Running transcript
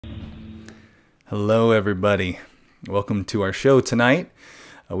Hello everybody, welcome to our show tonight.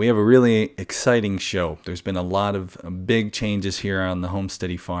 We have a really exciting show. There's been a lot of big changes here on the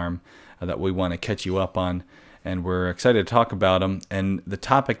Homesteady farm that we want to catch you up on, and we're excited to talk about them. And the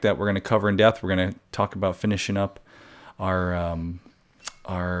topic that we're going to cover in depth, we're going to talk about finishing up our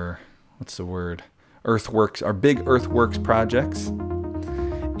earthworks, our big earthworks projects.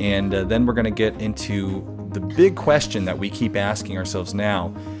 And then we're going to get into the big question that we keep asking ourselves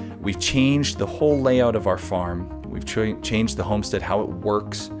now. We've changed the whole layout of our farm. We've changed the homestead, how it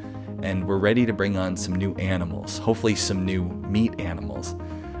works, and we're ready to bring on some new animals, hopefully some new meat animals.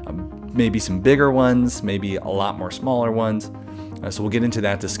 Maybe some bigger ones, maybe a lot more smaller ones. So we'll get into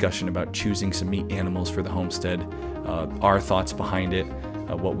that discussion about choosing some meat animals for the homestead, our thoughts behind it,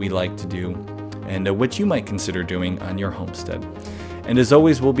 what we like to do, and what you might consider doing on your homestead. And as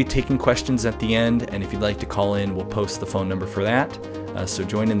always, we'll be taking questions at the end, and if you'd like to call in, we'll post the phone number for that. So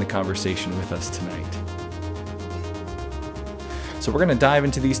join in the conversation with us tonight. So we're going to dive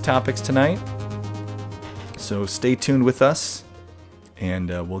into these topics tonight. So stay tuned with us, and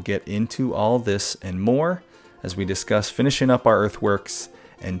we'll get into all this and more as we discuss finishing up our earthworks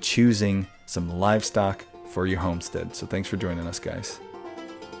and choosing some livestock for your homestead. So thanks for joining us, guys.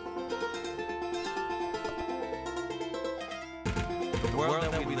 The world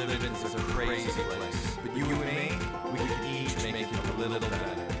that we live in is a crazy place, but you and me, we can each make it a little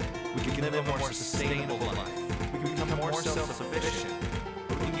better. We can live a more sustainable life. We can become more self-sufficient.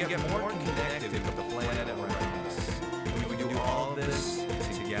 But we can get more connected with the planet around us. And we can do all this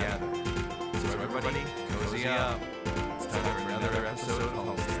together. So everybody, cozy up. It's time for another episode of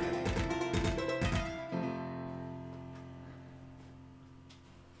Homesteady.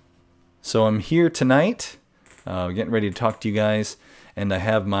 So I'm here tonight, getting ready to talk to you guys. And I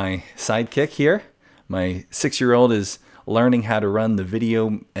have my sidekick here. My 6-year-old is learning how to run the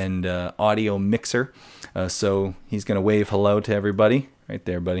video and audio mixer. So he's going to wave hello to everybody. Right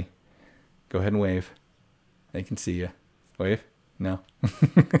there, buddy. Go ahead and wave. They can see you. Wave? No?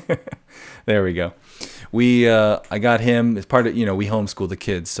 There we go. I got him as part of, we homeschool the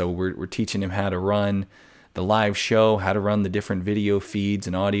kids. So we're teaching him how to run the live show, how to run the different video feeds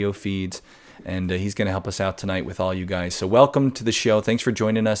and audio feeds. And he's going to help us out tonight with all you guys. So welcome to the show. Thanks for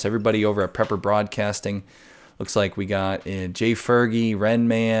joining us, everybody over at Prepper Broadcasting. Looks like we got Jay Fergie,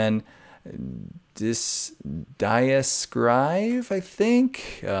 Renman, Diascrive, I think.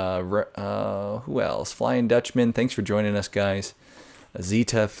 Who else? Flying Dutchman. Thanks for joining us, guys.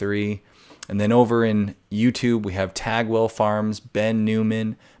 Zeta3. And then over in YouTube, we have Tagwell Farms, Ben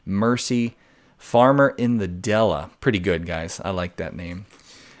Newman, Mercy, Farmer in the Della. Pretty good, guys. I like that name.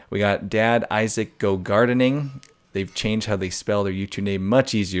 We got Dad Isaac Go Gardening. They've changed how they spell their YouTube name.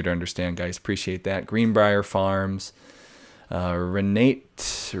 Much easier to understand, guys. Appreciate that. Greenbrier Farms. Renat,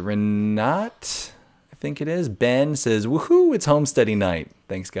 I think it is. Ben says, woohoo, it's Homesteady night.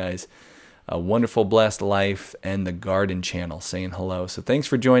 Thanks, guys. Wonderful Blessed Life and the Garden Channel saying hello. So thanks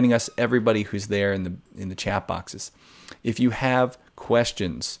for joining us, everybody who's there in the chat boxes. If you have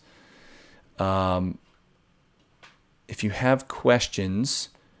questions,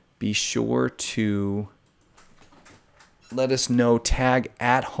 be sure to let us know, tag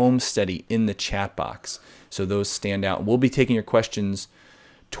at Homesteady in the chat box. So those stand out. We'll be taking your questions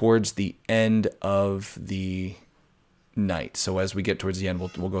towards the end of the night. So as we get towards the end,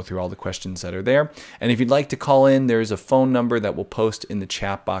 we'll go through all the questions that are there. And if you'd like to call in, there's a phone number that we'll post in the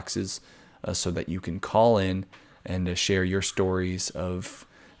chat boxes so that you can call in and share your stories of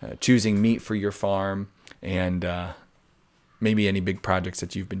choosing meat for your farm and maybe any big projects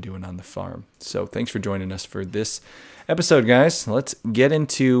that you've been doing on the farm. So thanks for joining us for this episode, guys. Let's get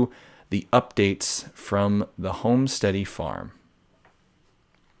into the updates from the Homesteady farm.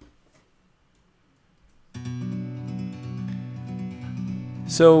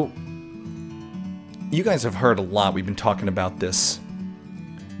 So you guys have heard a lot. We've been talking about this.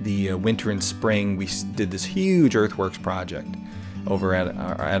 The winter and spring, we did this huge earthworks project over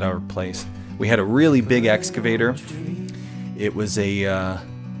at our place. We had a really big excavator. It was a I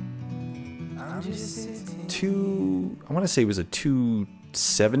want to say it was a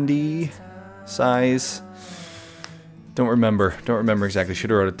 270 size. Don't remember exactly.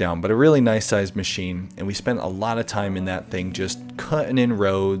 Should have wrote it down. But a really nice sized machine. And we spent a lot of time in that thing just cutting in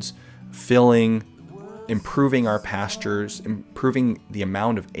roads, filling, improving our pastures, improving the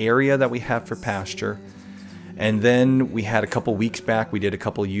amount of area that we have for pasture. And then we had a couple weeks back, we did a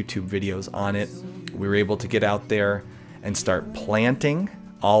couple YouTube videos on it. We were able to get out there and start planting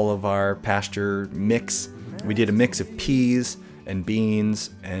all of our pasture mix. We did a mix of peas and beans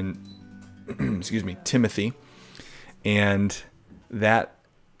and excuse me, Timothy. And that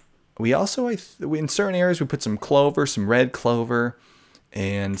we also, in certain areas, we put some clover, some red clover,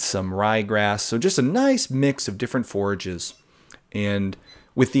 and some ryegrass. So just a nice mix of different forages, and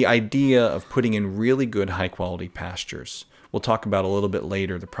with the idea of putting in really good high quality pastures. We'll talk about a little bit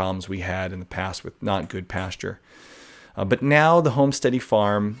later the problems we had in the past with not good pasture. But now the Homesteady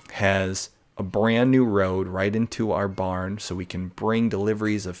farm has a brand new road right into our barn, so we can bring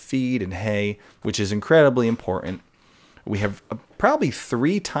deliveries of feed and hay, which is incredibly important. We have probably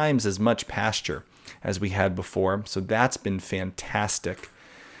 3 times as much pasture as we had before, so that's been fantastic,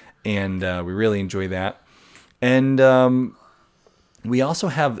 and we really enjoy that. And we also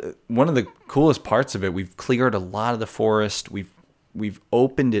have one of the coolest parts of it. We've cleared a lot of the forest. We've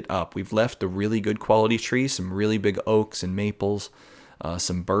opened it up. We've left the really good quality trees, some really big oaks and maples,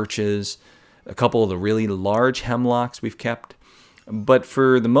 some birches, a couple of the really large hemlocks we've kept. But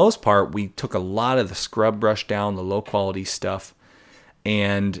for the most part, we took a lot of the scrub brush down, the low quality stuff,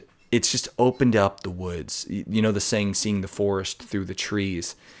 and it's just opened up the woods. You know the saying, seeing the forest through the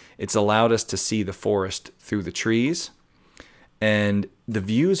trees. It's allowed us to see the forest through the trees, and the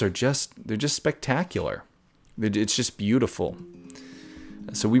views are they're just spectacular. It's just beautiful.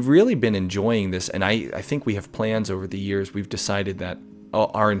 So we've really been enjoying this, and I think we have plans over the years. We've decided that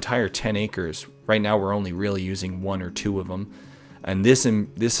our entire 10 acres, right now we're only really using 1 or 2 of them, and this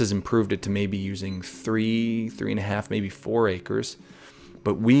has improved it to maybe using 3.5, maybe 4 acres.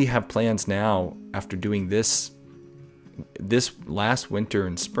 But we have plans now, after doing this last winter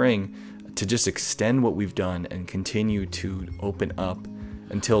and spring, to just extend what we've done and continue to open up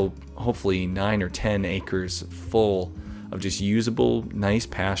until hopefully 9 or 10 acres full of just usable, nice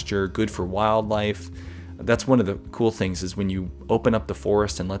pasture, good for wildlife. That's one of the cool things, is when you open up the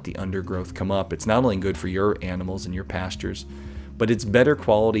forest and let the undergrowth come up, it's not only good for your animals and your pastures, but it's better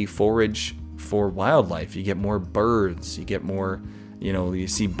quality forage for wildlife. You get more birds, you get more, you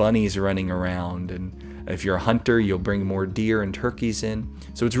see bunnies running around, and if you're a hunter, you'll bring more deer and turkeys in.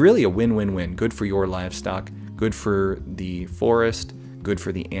 So it's really a win-win-win. Good for your livestock, good for the forest, good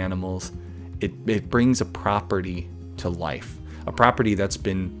for the animals. It brings a property to life, a property that's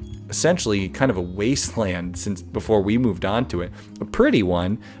been essentially kind of a wasteland since before we moved on to it. A pretty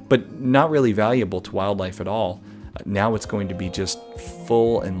one, but not really valuable to wildlife at all. Now it's going to be just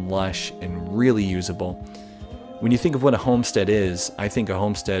full and lush and really usable. When you think of what a homestead is, I think a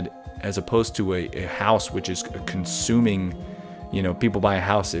homestead, as opposed to a house, which is consuming, people buy a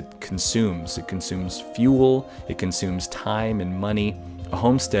house, it consumes fuel, it consumes time and money. A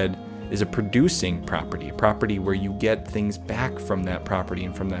homestead is a producing property, a property where you get things back from that property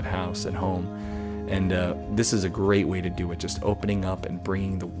and from that house and home. And this is a great way to do it, just opening up and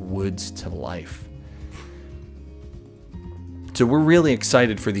bringing the woods to life. So we're really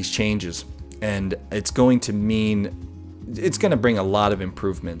excited for these changes, and it's going to bring a lot of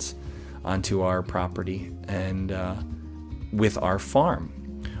improvements onto our property and with our farm.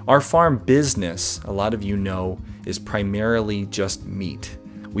 Our farm business, a lot of you know, is primarily just meat.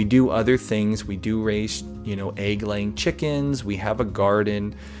 We do other things. We do raise, egg-laying chickens. We have a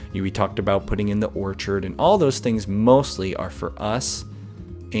garden. We talked about putting in the orchard, and all those things mostly are for us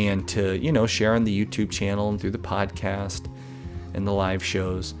and to, share on the YouTube channel and through the podcast and the live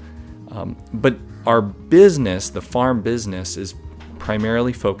shows. But our business, the farm business, is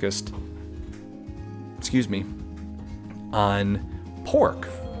primarily focused, on pork.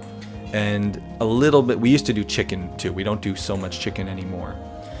 And a little bit, we used to do chicken too. We don't do so much chicken anymore.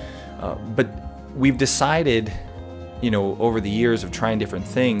 But we've decided, over the years of trying different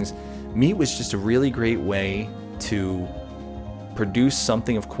things, meat was just a really great way to produce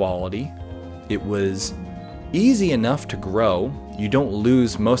something of quality. It was easy enough to grow. You don't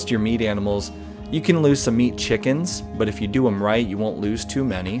lose most of your meat animals. You can lose some meat chickens, but if you do them right, you won't lose too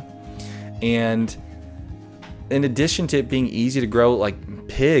many. And in addition to it being easy to grow, like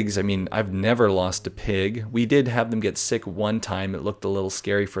pigs, I've never lost a pig. We did have them get sick one time. It looked a little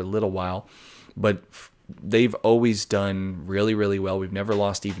scary for a little while, but they've always done really, really well. We've never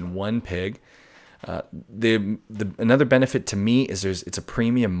lost even one pig. Another benefit to me is it's a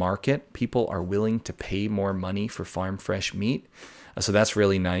premium market. People are willing to pay more money for farm fresh meat, so that's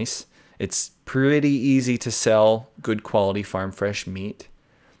really nice. It's pretty easy to sell good quality farm fresh meat,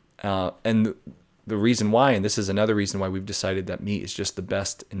 and the reason why, and this is another reason why we've decided that meat is just the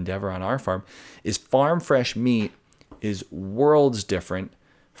best endeavor on our farm, is farm fresh meat is worlds different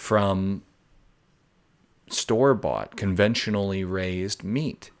from store-bought, conventionally raised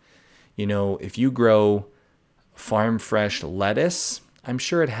meat. If you grow farm fresh lettuce, I'm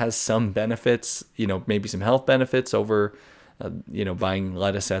sure it has some benefits, maybe some health benefits over, buying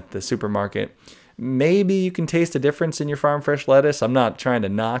lettuce at the supermarket. Maybe you can taste a difference in your farm fresh lettuce. I'm not trying to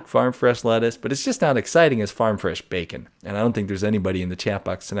knock farm fresh lettuce, but it's just not exciting as farm fresh bacon. And I don't think there's anybody in the chat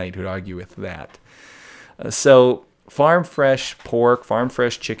box tonight who'd argue with that. So farm fresh pork, farm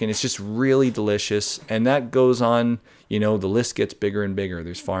fresh chicken, it's just really delicious. And that goes on, the list gets bigger and bigger.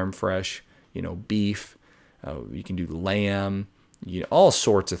 There's farm fresh, beef, you can do lamb, all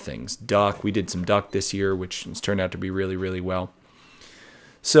sorts of things. Duck, we did some duck this year, which has turned out to be really, really well.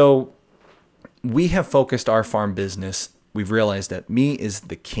 So we have focused our farm business. We've realized that meat is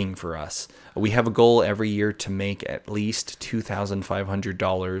the king for us. We have a goal every year to make at least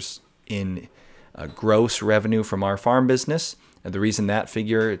 $2,500 in gross revenue from our farm business. And the reason that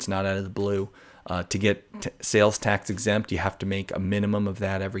figure, it's not out of the blue. To get sales tax exempt, you have to make a minimum of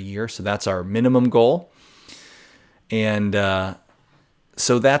that every year. So that's our minimum goal. And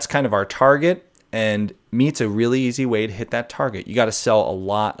so that's kind of our target. And meat's a really easy way to hit that target. You got to sell a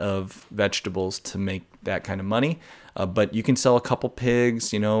lot of vegetables to make that kind of money. But you can sell a couple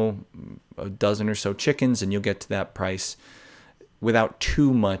pigs, a dozen or so chickens, and you'll get to that price without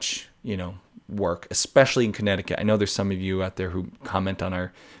too much, work, especially in Connecticut. I know there's some of you out there who comment on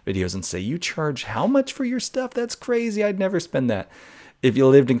our videos and say, you charge how much for your stuff? That's crazy. I'd never spend that. If you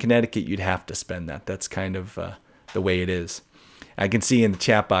lived in Connecticut, you'd have to spend that. That's kind of the way it is. I can see in the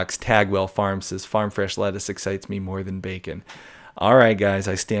chat box, Tagwell Farm says, farm fresh lettuce excites me more than bacon. All right, guys,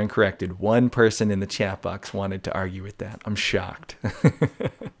 I stand corrected. One person in the chat box wanted to argue with that. I'm shocked.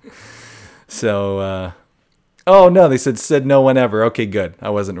 So, oh, no, they said no one ever. Okay, good. I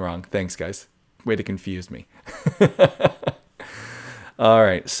wasn't wrong. Thanks, guys. Way to confuse me. All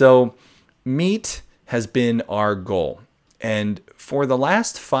right, so meat has been our goal. And for the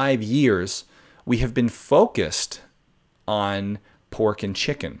last 5 years, we have been focused on pork and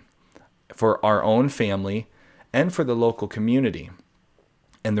chicken for our own family and for the local community.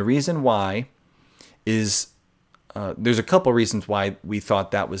 And the reason why is there's a couple reasons why we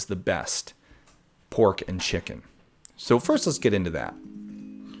thought that was the best, pork and chicken. So first, let's get into that.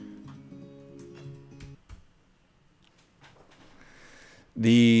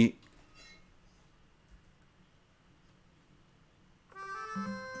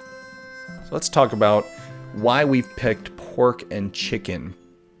 So let's talk about why we've picked pork and chicken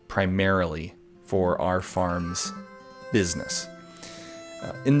primarily for our farm's business.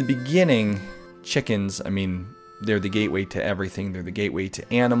 In the beginning, chickens, they're the gateway to everything. They're the gateway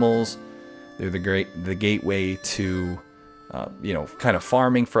to animals. They're the gateway to, kind of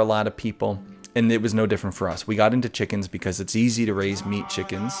farming for a lot of people. And it was no different for us. We got into chickens because it's easy to raise meat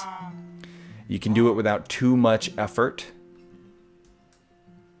chickens. You can do it without too much effort.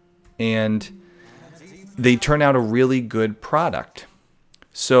 And they turn out a really good product.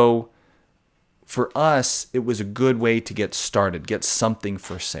 So for us, it was a good way to get started, get something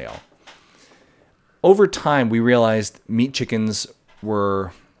for sale. Over time, we realized meat chickens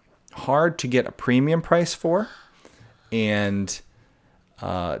were hard to get a premium price for and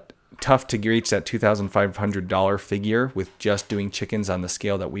tough to reach that $2,500 figure with just doing chickens on the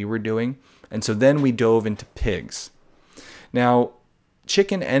scale that we were doing. And so then we dove into pigs. Now,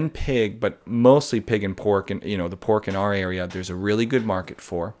 chicken and pig, but mostly pig and pork, and the pork in our area, there's a really good market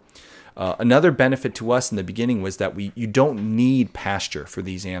for. Another benefit to us in the beginning was that you don't need pasture for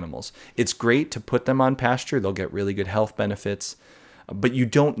these animals. It's great to put them on pasture. They'll get really good health benefits, but you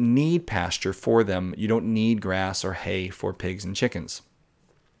don't need pasture for them. You don't need grass or hay for pigs and chickens.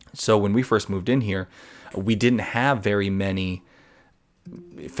 So when we first moved in here, we didn't have very many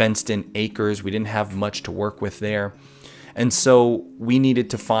fenced-in acres. We didn't have much to work with there. And so we needed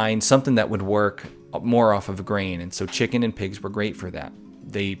to find something that would work more off of grain. And so chicken and pigs were great for that.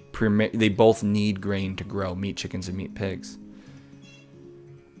 They both need grain to grow, meat chickens and meat pigs.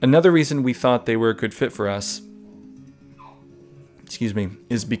 Another reason we thought they were a good fit for us,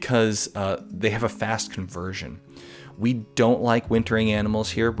 is because they have a fast conversion. We don't like wintering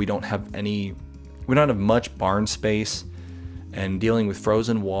animals here. We don't have much barn space, and dealing with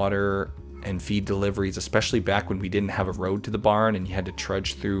frozen water and feed deliveries, especially back when we didn't have a road to the barn and you had to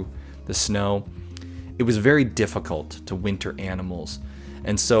trudge through the snow. It was very difficult to winter animals.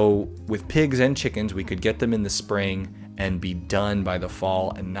 And so with pigs and chickens, we could get them in the spring and be done by the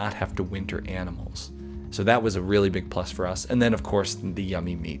fall and not have to winter animals. So that was a really big plus for us. And then of course, the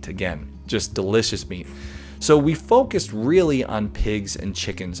yummy meat. Again, just delicious meat. So we focused really on pigs and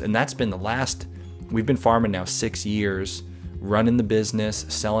chickens, and that's been we've been farming now 6 years, running the business,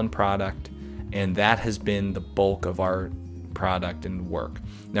 selling product, and that has been the bulk of our product and work.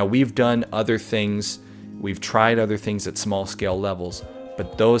 Now we've done other things, we've tried other things at small scale levels,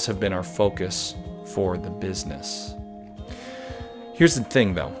 but those have been our focus for the business. Here's the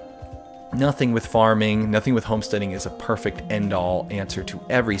thing though, nothing with farming, nothing with homesteading is a perfect end-all answer to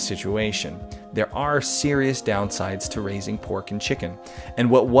every situation. There are serious downsides to raising pork and chicken. And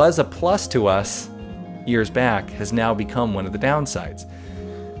what was a plus to us years back has now become one of the downsides.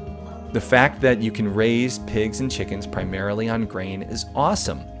 The fact that you can raise pigs and chickens primarily on grain is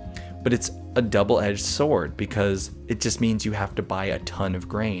awesome, but it's a double-edged sword because it just means you have to buy a ton of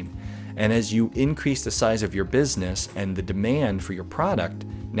grain. And as you increase the size of your business and the demand for your product,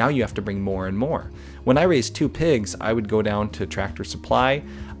 now you have to bring more and more. When I raised 2 pigs, I would go down to Tractor Supply,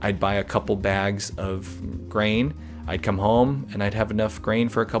 I'd buy a couple bags of grain, I'd come home and I'd have enough grain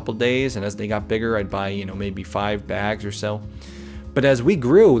for a couple days, and as they got bigger, I'd buy, maybe 5 bags or so. But as we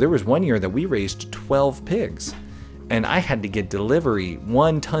grew, there was one year that we raised 12 pigs, and I had to get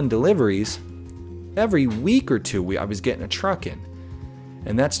 1-ton deliveries every week or two. I was getting a truck in.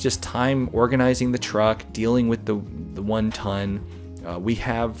 And that's just time organizing the truck, dealing with the 1 ton. We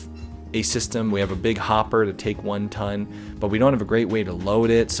have a system, we have a big hopper to take 1 ton, but we don't have a great way to load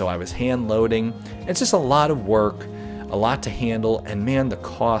it, so I was hand loading. It's just a lot of work, a lot to handle, and man, the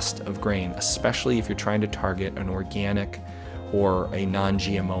cost of grain, especially if you're trying to target an organic or a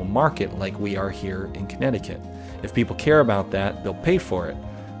non-GMO market like we are here in Connecticut. If people care about that, they'll pay for it,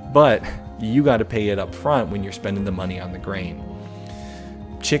 but you got to pay it up front when you're spending the money on the grain.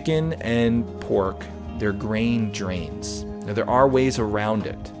 Chicken and pork, they're grain drains. Now there are ways around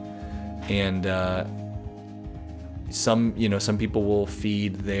it, and some people will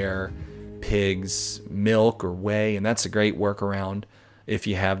feed their pigs milk or whey, and that's a great workaround if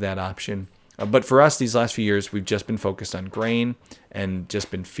you have that option. But for us, these last few years, we've just been focused on grain and just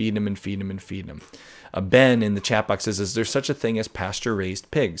been feeding them and feeding them and feeding them. Ben in the chat box says, is there such a thing as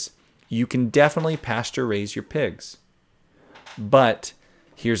pasture-raised pigs? You can definitely pasture-raise your pigs, but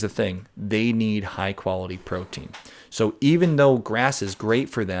here's the thing, they need high-quality protein. So even though grass is great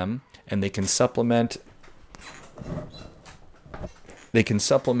for them and they can supplement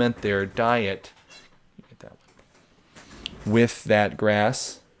their diet with that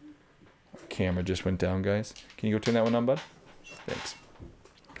grass. Camera just went down, guys. Can you go turn that one on, bud? Thanks.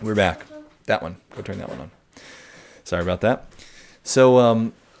 We're back. That one. Go turn that one on. Sorry about that.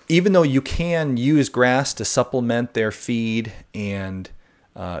 So even though you can use grass to supplement their feed, and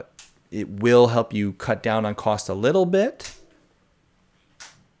it will help you cut down on cost a little bit,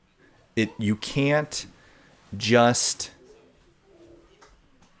 you can't just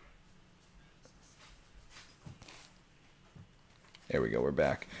there we go, we're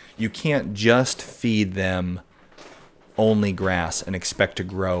back. You can't just feed them only grass and expect to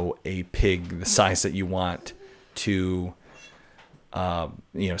grow a pig the size that you want to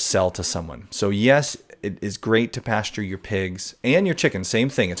sell to someone. So yes, it is great to pasture your pigs and your chickens. Same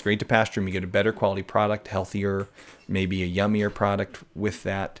thing. It's great to pasture them. You get a better quality product, healthier, maybe a yummier product with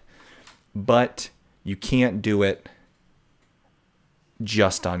that. But you can't do it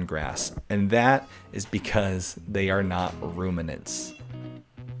just on grass. And that is because they are not ruminants.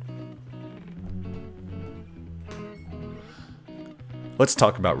 Let's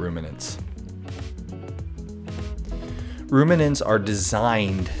talk about ruminants. Ruminants are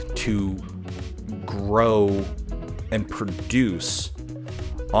designed to grow and produce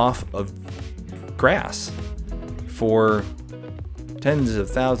off of grass. For tens of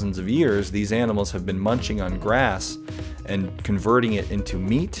thousands of years, these animals have been munching on grass and converting it into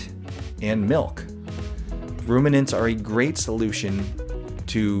meat and milk. Ruminants are a great solution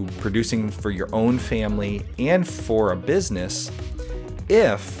to producing for your own family and for a business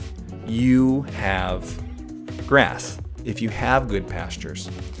if you have grass, if you have good pastures.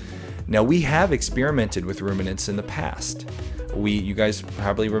 Now, we have experimented with ruminants in the past. You guys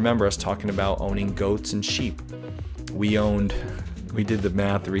probably remember us talking about owning goats and sheep. We did the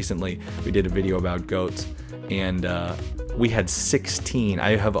math recently. We did a video about goats, and we had 16.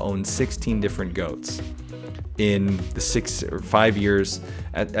 I have owned 16 different goats in the 6 or 5 years.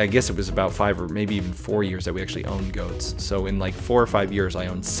 I guess it was about 5 or maybe even 4 years that we actually owned goats. So in like 4 or 5 years, I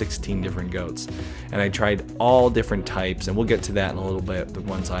owned 16 different goats, and I tried all different types, and we'll get to that in a little bit, the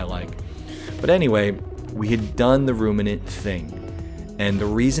ones I like. But anyway, we had done the ruminant thing. And the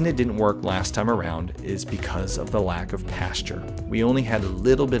reason it didn't work last time around is because of the lack of pasture. We only had a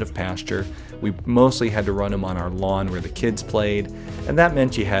little bit of pasture. We mostly had to run them on our lawn where the kids played. And that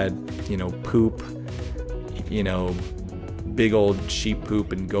meant you had, poop, big old sheep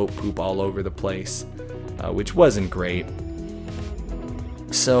poop and goat poop all over the place, which wasn't great.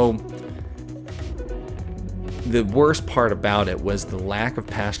 So the worst part about it was the lack of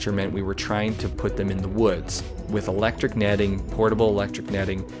pasture meant we were trying to put them in the woods with electric netting, portable electric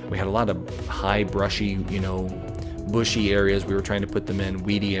netting. We had a lot of high brushy, bushy areas we were trying to put them in,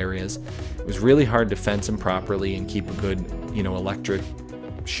 weedy areas. It was really hard to fence them properly and keep a good, electric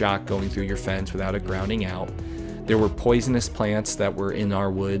shock going through your fence without it grounding out. There were poisonous plants that were in our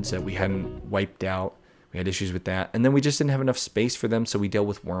woods that we hadn't wiped out. We had issues with that. And then we just didn't have enough space for them, so we dealt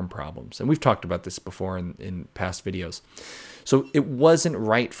with worm problems. And we've talked about this before in past videos. So it wasn't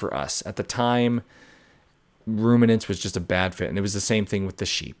right for us. At the time, ruminants was just a bad fit. And it was the same thing with the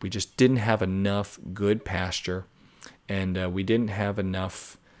sheep. We just didn't have enough good pasture. And we didn't have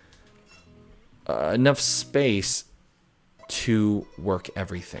enough space to work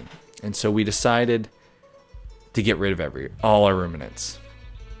everything. And so we decided to get rid of all our ruminants.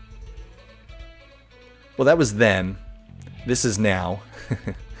 Well, that was then. This is now.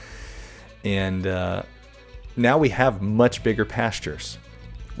 And now we have much bigger pastures.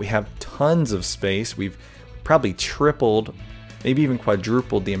 We have tons of space. We've probably tripled, maybe even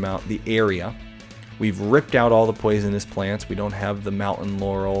quadrupled the area. We've ripped out all the poisonous plants. We don't have the mountain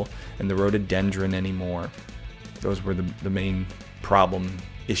laurel and the rhododendron anymore. Those were the main problem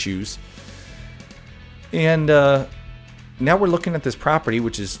issues. And now we're looking at this property,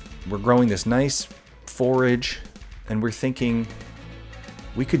 which is, we're growing this nice forage, and we're thinking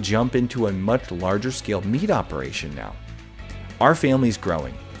we could jump into a much larger scale meat operation now. Our family's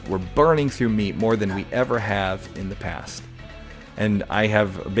growing. We're burning through meat more than we ever have in the past. And I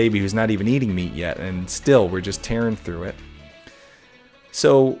have a baby who's not even eating meat yet, and still we're just tearing through it.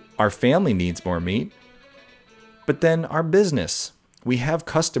 So our family needs more meat, but then our business. We have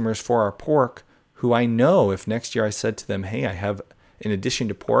customers for our pork who I know if next year I said to them, hey, I have, in addition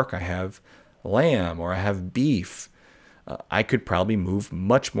to pork, I have lamb or I have beef, I could probably move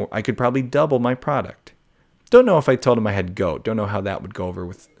much more. I could probably double my product. Don't know if I told them I had goat. Don't know how that would go over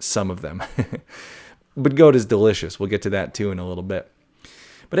with some of them. But goat is delicious. We'll get to that too in a little bit.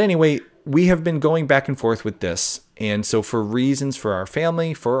 But anyway, we have been going back and forth with this. And so for reasons for our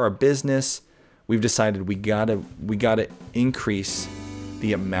family, for our business, we've decided we gotta increase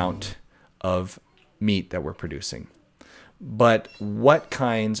the amount of meat that we're producing. But what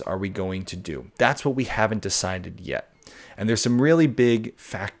kinds are we going to do? That's what we haven't decided yet. And there's some really big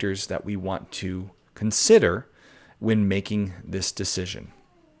factors that we want to consider when making this decision.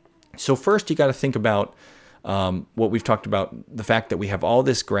 So first, you got to think about what we've talked about, the fact that we have all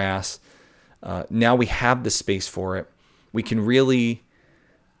this grass. Now we have the space for it. We can really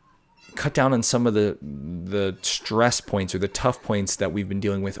cut down on some of the stress points or the tough points that we've been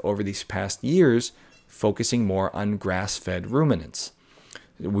dealing with over these past years, focusing more on grass-fed ruminants.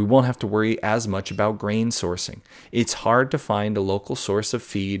 We won't have to worry as much about grain sourcing. It's hard to find a local source of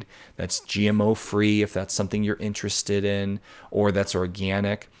feed that's GMO-free if that's something you're interested in, or that's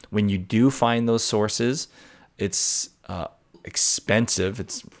organic. When you do find those sources, it's expensive.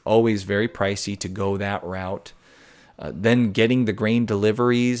 It's always very pricey to go that route. Then getting the grain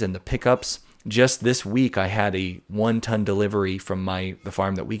deliveries and the pickups. Just this week, I had a 1-ton delivery from the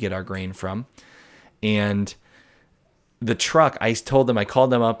farm that we get our grain from. And the truck, I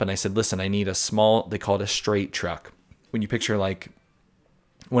called them up and I said, listen, I need a small, they call it a straight truck. When you picture like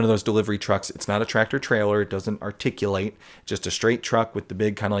one of those delivery trucks, it's not a tractor trailer, it doesn't articulate, just a straight truck with the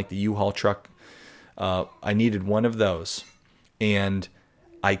big, kind of like the U-Haul truck. I needed one of those. And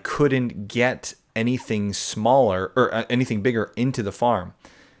I couldn't get anything smaller or anything bigger into the farm.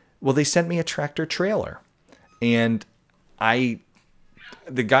 Well, they sent me a tractor trailer. And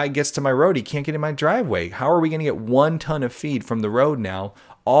the guy gets to my road, he can't get in my driveway. How are we going to get 1 ton of feed from the road now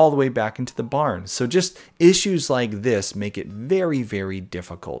all the way back into the barn? So just issues like this make it very, very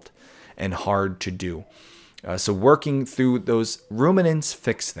difficult and hard to do. So working through those ruminants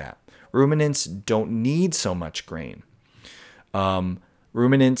fix that. Ruminants don't need so much grain.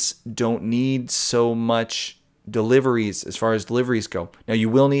 Ruminants don't need so much deliveries as far as deliveries go. Now you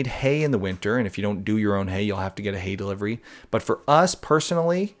will need hay in the winter, and if you don't do your own hay, you'll have to get a hay delivery. But for us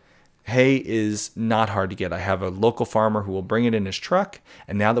personally, hay is not hard to get. I have a local farmer who will bring it in his truck,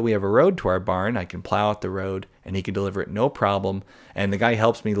 and now that we have a road to our barn, I can plow out the road and he can deliver it no problem. And the guy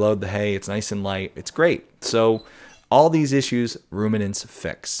helps me load the hay. It's nice and light. It's great. So all these issues ruminants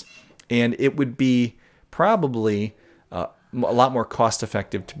fix. And it would be probably a lot more cost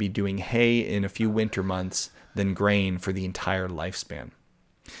effective to be doing hay in a few winter months than grain for the entire lifespan.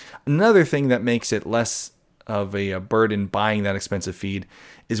 Another thing that makes it less of a burden buying that expensive feed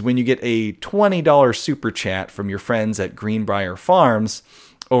is when you get a $20 super chat from your friends at Greenbrier Farms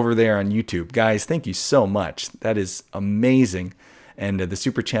over there on YouTube. Guys, thank you so much. That is amazing. And the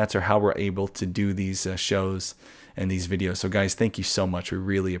super chats are how we're able to do these shows and these videos. So guys, thank you so much. We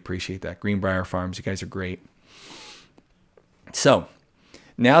really appreciate that. Greenbrier Farms, you guys are great. So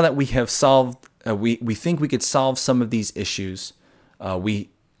now that we have solved we think we could solve some of these issues. We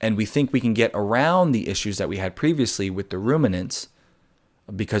think we can get around the issues that we had previously with the ruminants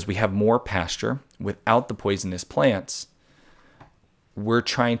because we have more pasture without the poisonous plants. We're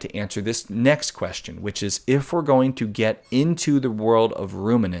trying to answer this next question, which is if we're going to get into the world of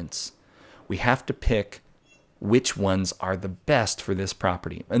ruminants, we have to pick which ones are the best for this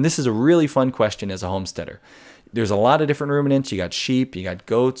property. And this is a really fun question as a homesteader. There's a lot of different ruminants. You got sheep, you got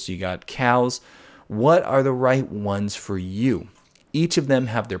goats, you got cows. What are the right ones for you? Each of them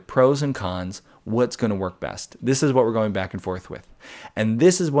have their pros and cons. What's going to work best? This is what we're going back and forth with. And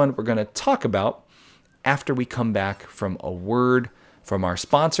this is what we're going to talk about after we come back from a word from our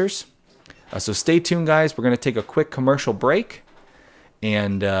sponsors. So stay tuned, guys. We're going to take a quick commercial break.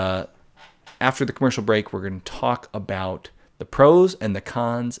 And after the commercial break, we're going to talk about the pros and the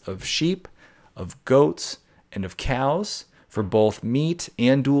cons of sheep, of goats, and of cows for both meat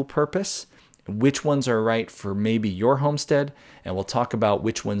and dual purpose. Which ones are right for maybe your homestead, and we'll talk about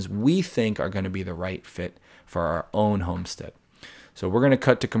which ones we think are going to be the right fit for our own homestead. So we're going to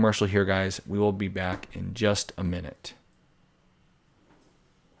cut to commercial here, guys. We will be back in just a minute.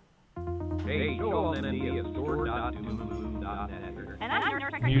 Hey, Joel MD of store.doomfood.net. And I'm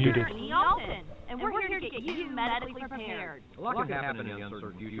Nurse Practitioner Lee Alton, and we're here to get you medically prepared. A lot can happen in the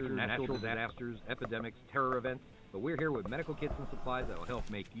uncertain future, natural disasters, epidemics, terror events, but we're here with medical kits and supplies that will help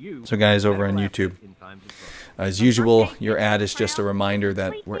make you... So guys, over on YouTube, as usual, your ad is just a reminder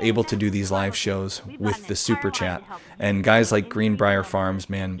that we're able to do these live shows with the Super Chat. And guys like Greenbrier Farms,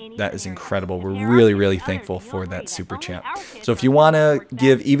 man, that is incredible. We're really, really thankful for that Super Chat. So if you want to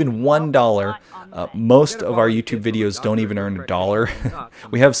give even $1, most of our YouTube videos don't even earn $1.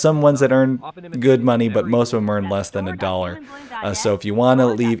 We have some ones that earn good money, but most of them earn less than $1. So if you want to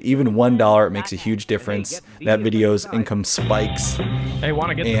leave even $1, it makes a huge difference. That video's income spikes.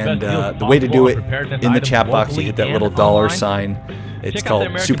 And the way to do it, in the chat box, you hit that little dollar sign. It's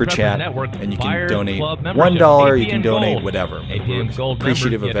called Super Chat, and you can donate $1, you can donate whatever. We're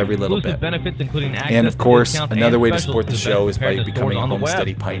appreciative of every little bit. And of course, another way to support the show is by becoming a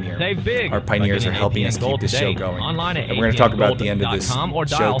Homesteady Pioneer. Our pioneers are helping us keep this show going. And we're going to talk about at the end of this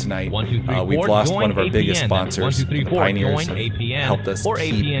show tonight. We've lost one of our biggest sponsors. The pioneers have helped us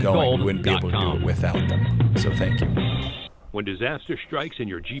keep going. We wouldn't be able to do it without them. So thank you. When disaster strikes and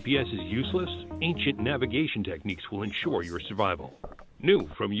your GPS is useless, ancient navigation techniques will ensure your survival. New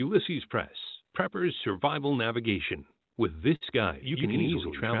from Ulysses Press, Prepper's Survival Navigation. With this guide, you can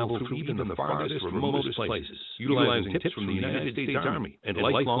easily travel through even the farthest, remotest places, utilizing tips from the United States Army and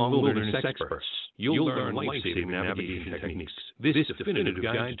lifelong wilderness experts. You'll learn life-saving navigation techniques. This definitive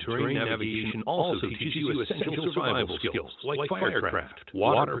guide to terrain navigation also teaches you essential survival skills like firecraft,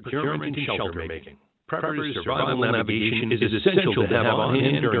 water procurement, and shelter making. Prepper's Survival Navigation is essential to have on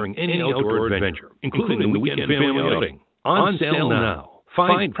hand during any outdoor adventure, including the weekend family outing. On sale now.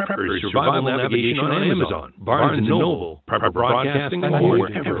 Find Prepper's Survival Navigation on Amazon, Barnes & Noble, Prepper Broadcasting, or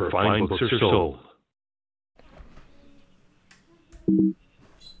wherever fine books are sold.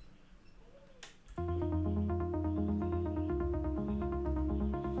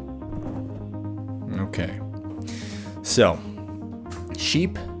 Okay. So,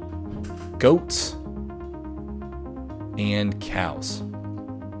 sheep, goats, and cows.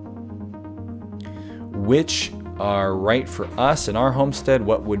 Which are right for us in our homestead?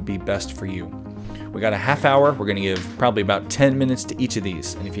 What would be best for you? We got a half hour. We're going to give probably about 10 minutes to each of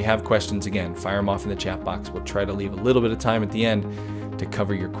these. And if you have questions, again, fire them off in the chat box. We'll try to leave a little bit of time at the end to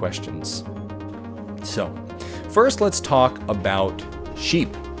cover your questions. So, first let's talk about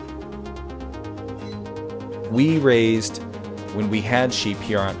sheep. We raised, when we had sheep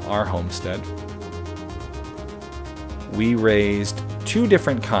here on our homestead, we raised two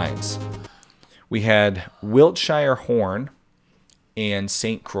different kinds. We had Wiltshire Horn and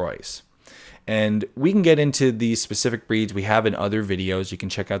St. Croix. And we can get into these specific breeds we have in other videos. You can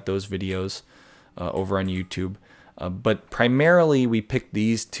check out those videos over on YouTube. But primarily we picked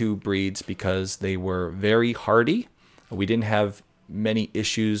these two breeds because they were very hardy. We didn't have many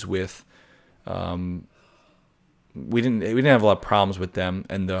issues with, we didn't have a lot of problems with them.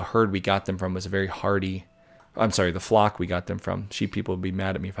 And the herd we got them from was a very hardy. I'm sorry, the flock we got them from. Sheep people would be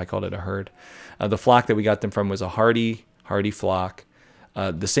mad at me if I called it a herd. The flock that we got them from was a hardy flock.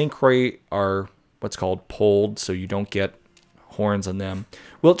 The St. Croix are what's called polled, so you don't get horns on them.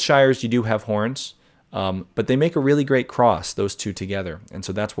 Wiltshires, you do have horns, but they make a really great cross, those two together. And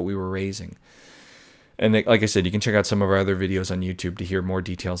so that's what we were raising. And like I said, you can check out some of our other videos on YouTube to hear more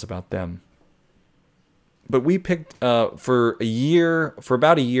details about them. But we picked, for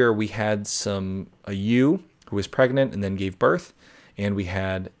about a year, we had a ewe who was pregnant and then gave birth, and we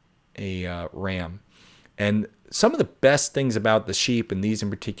had ram. And some of the best things about the sheep, and these in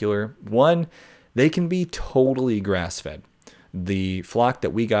particular, one, they can be totally grass-fed. The flock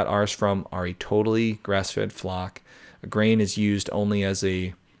that we got ours from are a totally grass-fed flock. Grain is used only as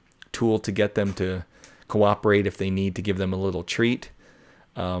a tool to get them to cooperate if they need to give them a little treat.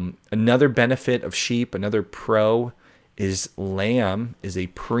 Another benefit of sheep, another pro, is lamb is a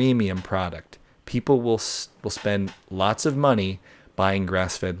premium product. People will spend lots of money buying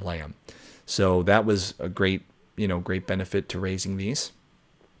grass-fed lamb. So that was a great benefit to raising these.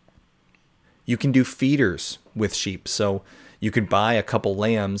 You can do feeders with sheep. So you could buy a couple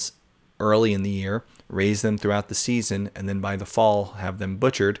lambs early in the year, raise them throughout the season, and then by the fall have them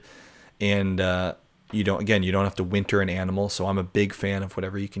butchered. And you don't have to winter an animal. So I'm a big fan of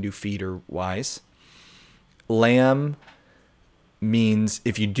whatever you can do feeder-wise. Lamb means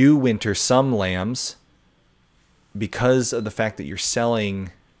if you do winter some lambs, because of the fact that you're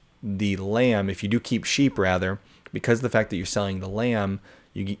selling the lamb, if you do keep sheep rather, because of the fact that you're selling the lamb,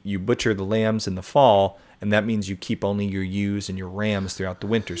 you butcher the lambs in the fall, and that means you keep only your ewes and your rams throughout the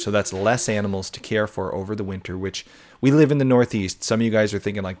winter. So that's less animals to care for over the winter, which we live in the Northeast. Some of you guys are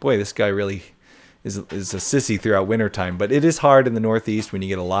thinking like, boy, this guy really is a sissy throughout wintertime. But it is hard in the Northeast when you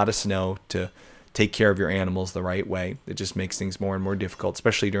get a lot of snow to take care of your animals the right way. It just makes things more and more difficult,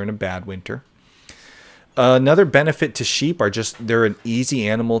 especially during a bad winter. Another benefit to sheep are just they're an easy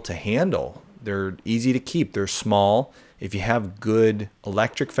animal to handle. They're easy to keep. They're small. If you have good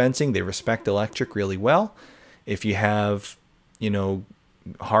electric fencing, they respect electric really well. If you have,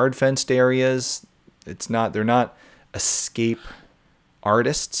 hard fenced areas, they're not escape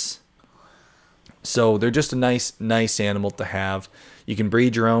artists. So they're just a nice animal to have. You can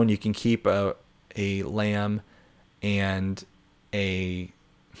breed your own. You can keep a lamb and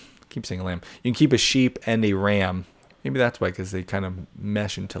keep saying a lamb. You can keep a sheep and a ram. Maybe that's why, because they kind of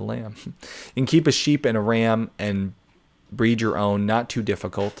mesh into lamb. You can keep a sheep and a ram and breed your own, not too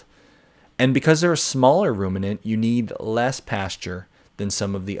difficult. And because they're a smaller ruminant, you need less pasture than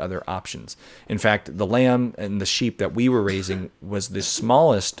some of the other options. In fact, the lamb and the sheep that we were raising was the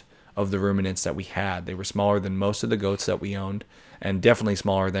smallest of the ruminants that we had. They were smaller than most of the goats that we owned, and definitely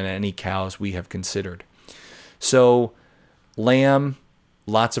smaller than any cows we have considered. So lamb,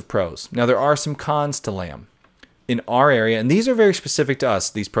 lots of pros. Now there are some cons to lamb. In our area, and these are very specific to us,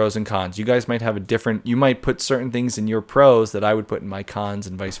 these pros and cons. You guys might have you might put certain things in your pros that I would put in my cons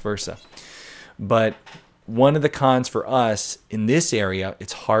and vice versa. But one of the cons for us in this area,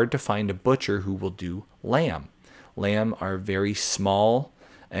 it's hard to find a butcher who will do lamb. Lamb are very small,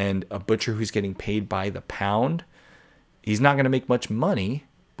 and a butcher who's getting paid by the pound, he's not going to make much money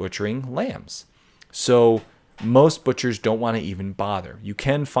butchering lambs. So most butchers don't want to even bother. You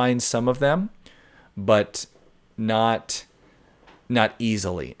can find some of them, but not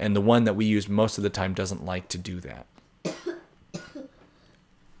easily. And the one that we use most of the time doesn't like to do that.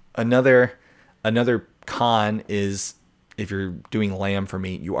 Another con is if you're doing lamb for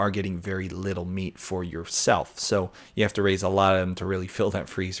meat, you are getting very little meat for yourself. So you have to raise a lot of them to really fill that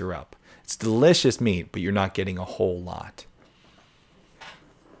freezer up. It's delicious meat, but you're not getting a whole lot.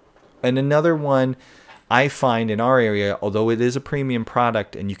 And another one I find in our area, although it is a premium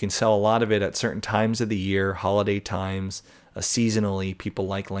product and you can sell a lot of it at certain times of the year, holiday times, seasonally, people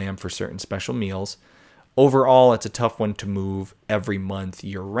like lamb for certain special meals. Overall, it's a tough one to move every month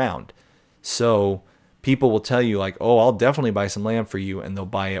year round. So people will tell you like, oh, I'll definitely buy some lamb for you, and they'll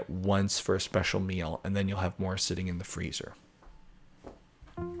buy it once for a special meal, and then you'll have more sitting in the freezer.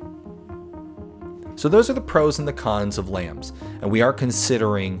 So those are the pros and the cons of lambs, and we are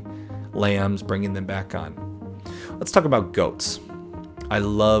considering lambs, bringing them back on. Let's talk about goats. I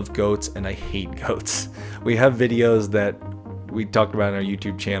love goats and I hate goats. We have videos that we talked about on our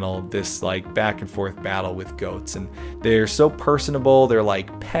YouTube channel, this like back and forth battle with goats, and they're so personable. They're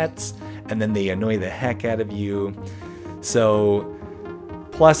like pets, and then they annoy the heck out of you. So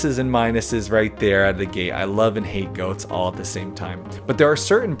pluses and minuses right there out of the gate. I love and hate goats all at the same time. But there are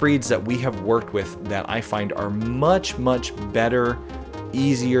certain breeds that we have worked with that I find are much, much better,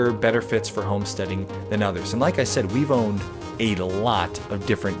 easier, better fits for homesteading than others. And like I said, we've owned a lot of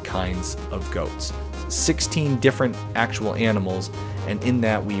different kinds of goats. 16 different actual animals, and in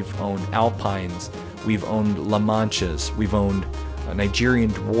that we've owned Alpines, we've owned La Manchas, we've owned Nigerian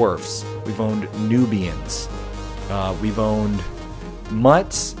dwarfs, we've owned Nubians, we've owned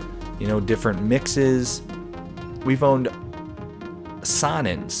mutts, different mixes, we've owned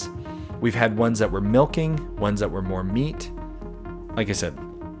Saanens, we've had ones that were milking, ones that were more meat. Like I said,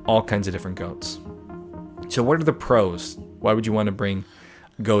 all kinds of different goats. So what are the pros? Why would you want to bring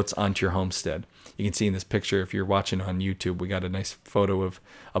goats onto your homestead. You can see in this picture, if you're watching on YouTube, we got a nice photo of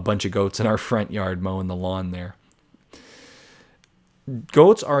a bunch of goats in our front yard mowing the lawn there.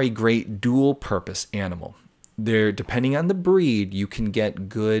 Goats are a great dual purpose animal. They're, depending on the breed, you can get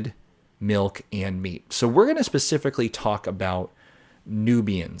good milk and meat. So we're going to specifically talk about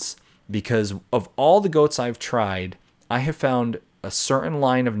Nubians, because of all the goats I've tried, I have found a certain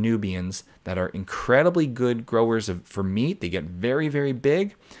line of Nubians that are incredibly good growers for meat. They get very, very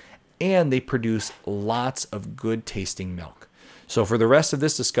big, and they produce lots of good tasting milk. So for the rest of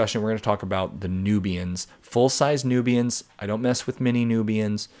this discussion, we're going to talk about the Nubians, full-size Nubians. I don't mess with mini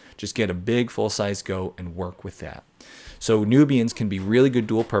Nubians. Just get a big full-size goat and work with that. So Nubians can be really good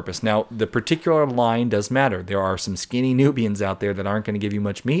dual purpose. Now, the particular line does matter. There are some skinny Nubians out there that aren't going to give you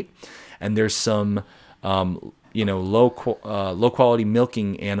much meat, and there's some low quality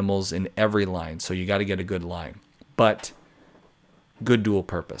milking animals in every line. So you got to get a good line, but good dual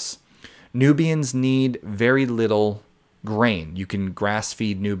purpose. Nubians need very little grain. You can grass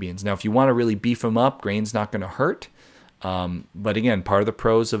feed Nubians. Now, if you want to really beef them up, grain's not going to hurt. But again, part of the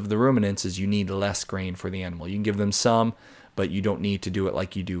pros of the ruminants is you need less grain for the animal. You can give them some, but you don't need to do it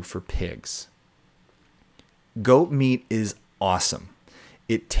like you do for pigs. Goat meat is awesome.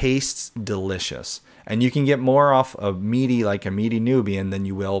 It tastes delicious. And you can get more off of like a meaty Nubian than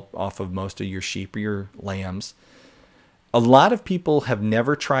you will off of most of your sheep or your lambs. A lot of people have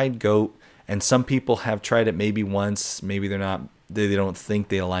never tried goat, and some people have tried it maybe once. Maybe they don't think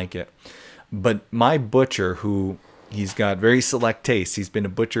they like it. But my butcher, he's got very select tastes. He's been a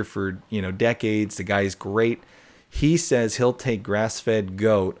butcher for decades. The guy's great. He says he'll take grass-fed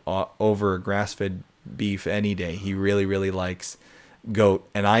goat over grass-fed beef any day. He really, really likes goat,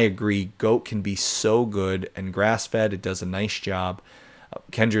 and I agree. Goat can be so good, and grass-fed, it does a nice job.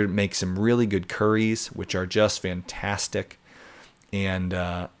 Kendra makes some really good curries, which are just fantastic,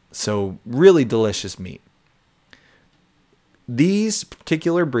 and so really delicious meat. These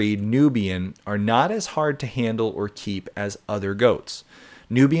particular breed, Nubian, are not as hard to handle or keep as other goats.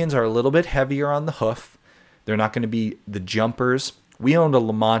 Nubians are a little bit heavier on the hoof. They're not going to be the jumpers. We owned a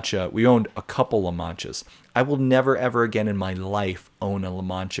La Mancha. We owned a couple La Manchas. I will never, ever again in my life own a La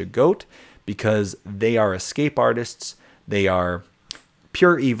Mancha goat because they are escape artists. They are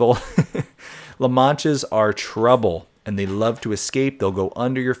pure evil. La Manchas are trouble, and they love to escape. They'll go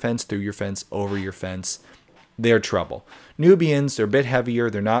under your fence, through your fence, over your fence. They're trouble. Nubians, they're a bit heavier.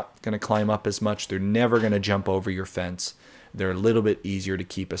 They're not going to climb up as much. They're never going to jump over your fence. They're a little bit easier to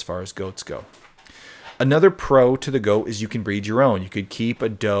keep as far as goats go. Another pro to the goat is you can breed your own. You could keep a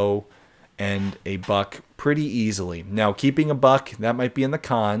doe and a buck pretty easily. Now, keeping a buck, that might be in the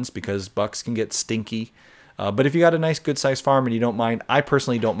cons because bucks can get stinky. But if you got a nice good sized farm and you don't mind, I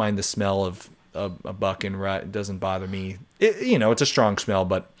personally don't mind the smell of a buck in rut. It doesn't bother me. It's a strong smell,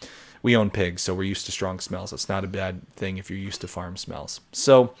 but we own pigs, so we're used to strong smells. It's not a bad thing if you're used to farm smells.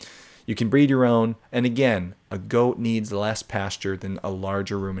 So you can breed your own. And again, a goat needs less pasture than a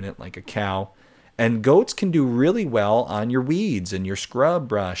larger ruminant like a cow. And goats can do really well on your weeds and your scrub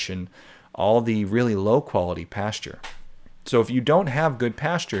brush and all the really low quality pasture. So if you don't have good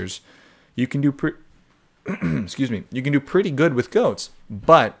pastures, you can do you can do pretty good with goats.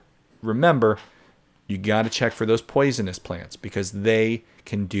 But remember, you got to check for those poisonous plants because they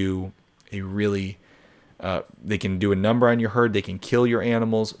can do they can do a number on your herd. They can kill your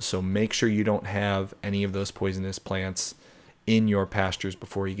animals. So make sure you don't have any of those poisonous plants in your pastures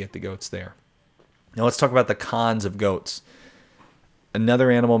before you get the goats there. Now let's talk about the cons of goats.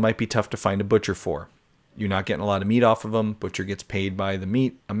 Another animal might be tough to find a butcher for. You're not getting a lot of meat off of them. Butcher gets paid by the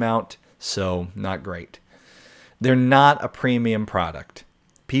meat amount, so not great. They're not a premium product.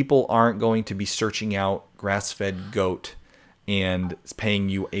 People aren't going to be searching out grass-fed goat and paying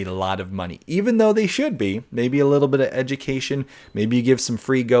you a lot of money, even though they should be. Maybe a little bit of education. Maybe you give some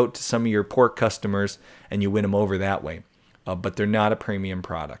free goat to some of your pork customers and you win them over that way. But they're not a premium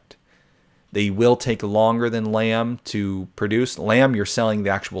product. They will take longer than lamb to produce. Lamb, you're selling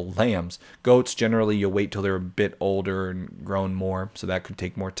the actual lambs. Goats, generally, you'll wait till they're a bit older and grown more, so that could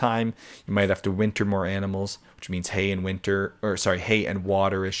take more time. You might have to winter more animals, which means hay and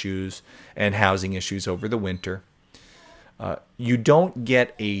water issues and housing issues over the winter. You don't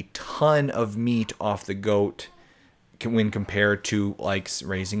get a ton of meat off the goat when compared to like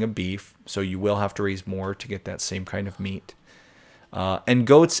raising a beef, so you will have to raise more to get that same kind of meat. And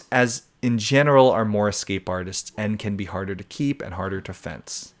goats, as in general, are more escape artists and can be harder to keep and harder to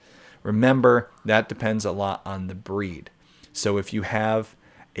fence. Remember, that depends a lot on the breed. So if you have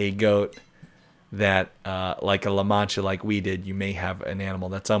a goat that, like a La Mancha like we did, you may have an animal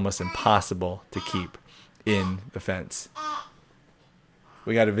that's almost impossible to keep in the fence.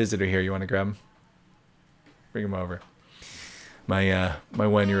 We got a visitor here. You want to grab him? Bring him over. My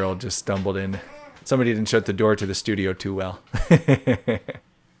 1-year-old just stumbled in. Somebody didn't shut the door to the studio too well.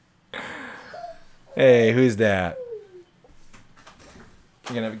 Hey, who's that?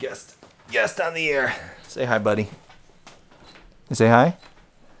 We're gonna have a guest on the air. Say hi, buddy. You say hi?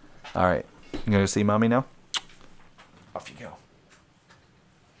 All right. You gonna see mommy now? Off you go.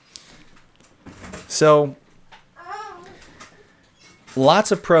 So,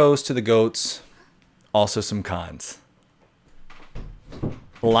 lots of pros to the goats, also some cons.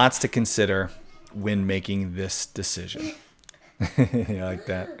 Lots to consider when making this decision. You like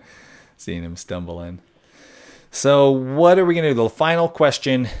that? Seeing him stumble in. So what are we going to do? The final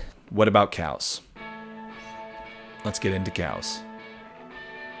question, what about cows? Let's get into cows.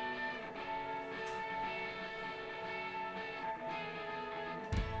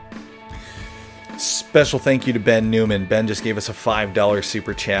 Special thank you to Ben Newman. Ben just gave us a $5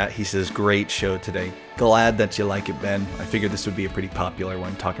 super chat. He says, great show today. Glad that you like it, Ben. I figured this would be a pretty popular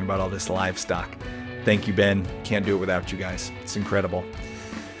one, talking about all this livestock. Thank you, Ben. Can't do it without you guys. It's incredible.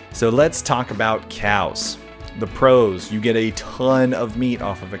 So let's talk about cows. The pros, you get a ton of meat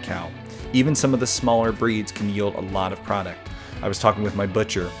off of a cow. Even some of the smaller breeds can yield a lot of product. I was talking with my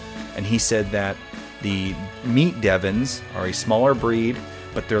butcher, and he said that the meat Devons are a smaller breed,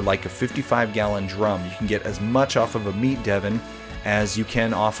 but they're like a 55-gallon drum. You can get as much off of a meat Devon as you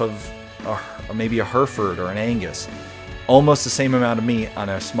can off of maybe a Hereford or an Angus. Almost the same amount of meat on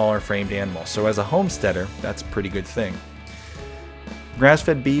a smaller framed animal. So as a homesteader, that's a pretty good thing.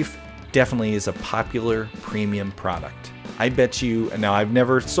 Grass-fed beef definitely is a popular premium product. I bet you, now I've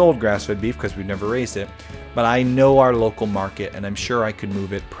never sold grass-fed beef because we've never raised it, but I know our local market and I'm sure I could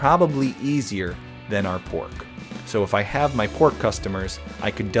move it probably easier than our pork. So if I have my pork customers,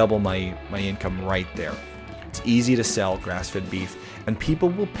 I could double my income right there. It's easy to sell grass-fed beef and people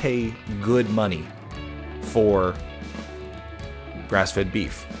will pay good money for grass-fed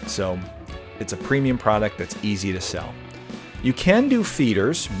beef. So it's a premium product that's easy to sell. You can do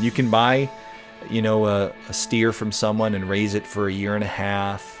feeders. You can buy, a steer from someone and raise it for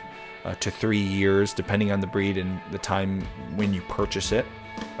 1.5 to 3 years, depending on the breed and the time when you purchase it.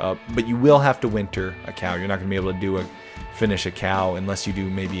 But you will have to winter a cow. You're not going to be able to finish a cow unless you do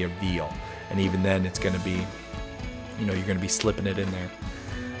maybe a veal. And even then it's going to be, you're going to be slipping it in there.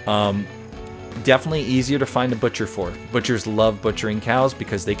 Definitely easier to find a butcher for. Butchers love butchering cows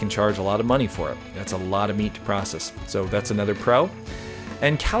because they can charge a lot of money for it. That's a lot of meat to process. So that's another pro.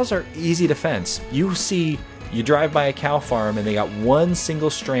 And cows are easy to fence. You drive by a cow farm and they got one single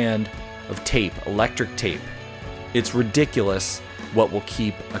strand of tape, electric tape. It's ridiculous what will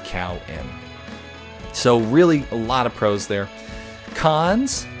keep a cow in. So really a lot of pros there.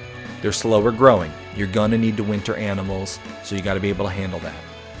 Cons, they're slower growing. You're gonna need to winter animals, so you gotta be able to handle that.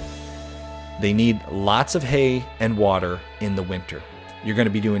 They need lots of hay and water in the winter. You're going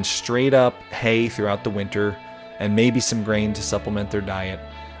to be doing straight up hay throughout the winter and maybe some grain to supplement their diet.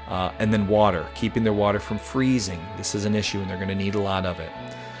 And then water, keeping their water from freezing. This is an issue and they're going to need a lot of it.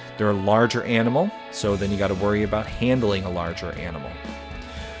 They're a larger animal, so then you got to worry about handling a larger animal.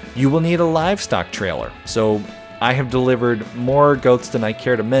 You will need a livestock trailer. So I have delivered more goats than I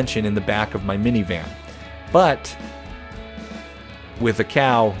care to mention in the back of my minivan. But with a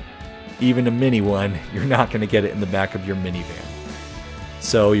cow, even a mini one, you're not going to get it in the back of your minivan.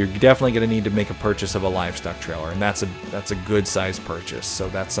 So you're definitely going to need to make a purchase of a livestock trailer, and that's a good size purchase, so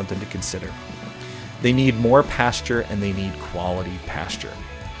that's something to consider. They need more pasture and they need quality pasture.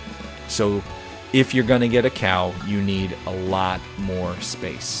 So if you're going to get a cow, you need a lot more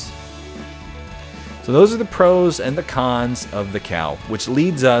space. So those are the pros and the cons of the cow, which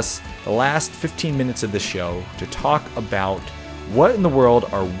leads us the last 15 minutes of the show to talk about what in the world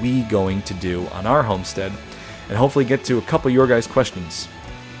are we going to do on our homestead, and hopefully get to a couple of your guys' questions.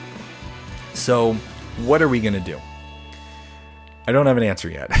 So, what are we going to do? I don't have an answer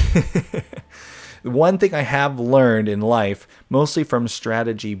yet. The one thing I have learned in life, mostly from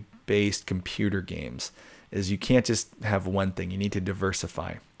strategy-based computer games, is you can't just have one thing. You need to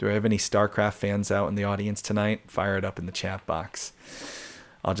diversify. Do I have any StarCraft fans out in the audience tonight? Fire it up in the chat box.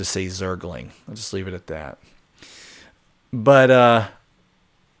 I'll just say Zergling. I'll just leave it at that. But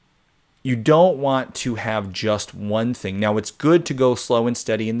you don't want to have just one thing. Now, it's good to go slow and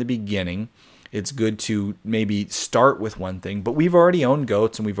steady in the beginning. It's good to maybe start with one thing. But we've already owned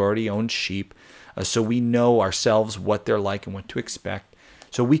goats and we've already owned sheep. So we know ourselves what they're like and what to expect.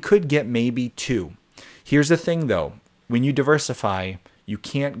 So we could get maybe 2. Here's the thing, though. When you diversify, you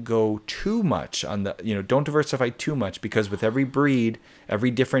can't go too much on the, don't diversify too much, because with every breed,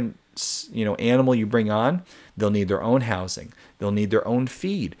 every different, animal you bring on, they'll need their own housing. They'll need their own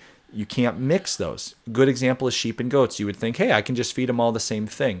feed. You can't mix those. Good example is sheep and goats. You would think, hey, I can just feed them all the same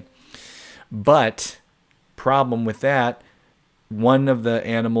thing. But problem with that, one of the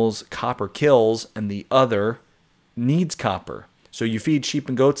animals copper kills and the other needs copper. So you feed sheep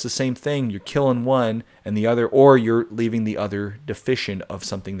and goats the same thing, you're killing one and the other, or you're leaving the other deficient of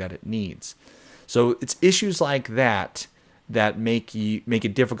something that it needs. So it's issues like that that make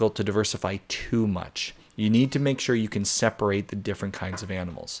it difficult to diversify too much. You need to make sure you can separate the different kinds of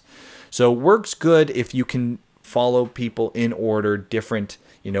animals. So it works good if you can follow people in order, different,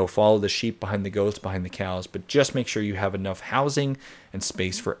 follow the sheep behind the goats, behind the cows, but just make sure you have enough housing and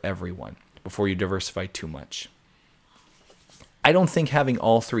space for everyone before you diversify too much. I don't think having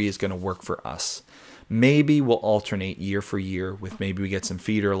all three is going to work for us. Maybe we'll alternate year for year with, maybe we get some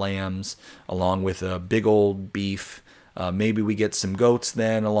feeder lambs along with a big old beef. Maybe we get some goats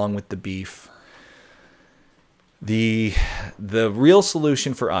then along with the beef. The real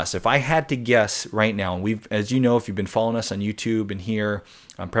solution for us, if I had to guess right now, and we've, as you know, if you've been following us on YouTube and here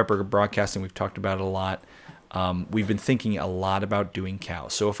on Prepper Broadcasting, we've talked about it a lot. We've been thinking a lot about doing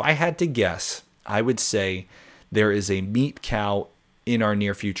cows. So if I had to guess, I would say there is a meat cow in our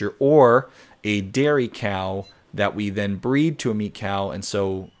near future, or a dairy cow that we then breed to a meat cow, and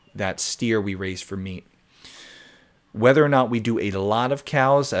so that steer we raise for meat. Whether or not we do a lot of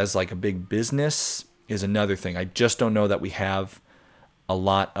cows as like a big business is another thing. I just don't know that we have a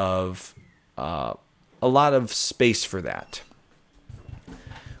lot of space for that.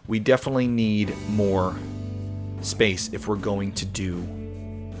 We definitely need more space if we're going to do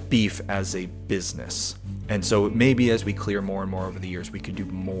beef as a business. And so maybe as we clear more and more over the years, we could do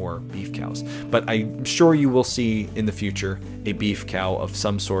more beef cows. But I'm sure you will see in the future a beef cow of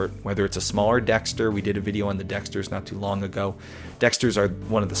some sort, whether it's a smaller Dexter. We did a video on the Dexters not too long ago. Dexters are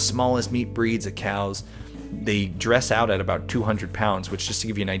one of the smallest meat breeds of cows. They dress out at about 200 pounds, which, just to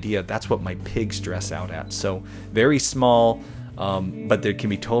give you an idea, that's what my pigs dress out at. So very small, but they can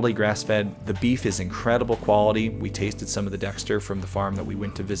be totally grass-fed. The beef is incredible quality. We tasted some of the Dexter from the farm that we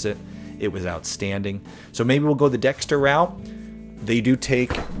went to visit. It was outstanding. So maybe we'll go the Dexter route. They do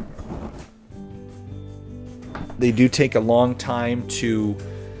take a long time to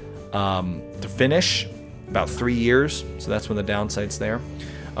finish, about 3 years. So that's when the downside's there.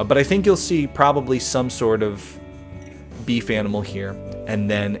 But I think you'll see probably some sort of beef animal here, and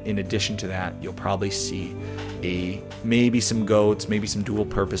then in addition to that, you'll probably see maybe some goats, maybe some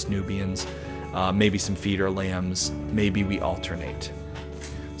dual-purpose Nubians, maybe some feeder lambs. Maybe we alternate.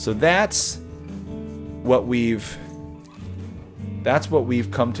 So that's what we've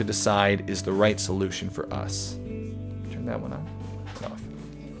come to decide is the right solution for us. Turn that one on. Off.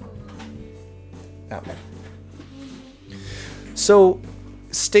 That one. So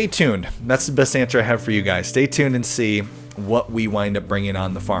stay tuned. That's the best answer I have for you guys. Stay tuned and see what we wind up bringing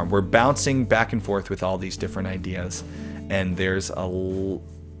on the farm. We're bouncing back and forth with all these different ideas, and there's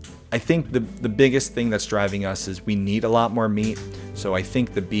I think the biggest thing that's driving us is we need a lot more meat. So I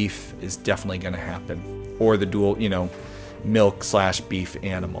think the beef is definitely going to happen, or the dual, milk/beef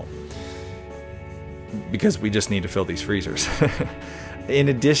animal, because we just need to fill these freezers. In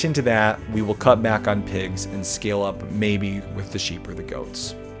addition to that, we will cut back on pigs and scale up maybe with the sheep or the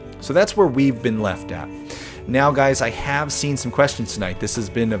goats. So that's where we've been left at. Now, guys, I have seen some questions tonight. This has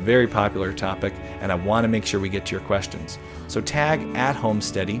been a very popular topic, and I want to make sure we get to your questions. So tag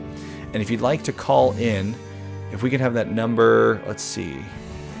 @Homesteady, and if you'd like to call in, if we can have that number, let's see,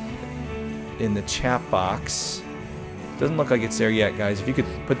 in the chat box. Doesn't look like it's there yet, guys. If you could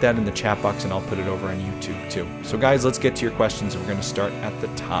put that in the chat box, and I'll put it over on YouTube too. So guys, let's get to your questions. We're going to start at the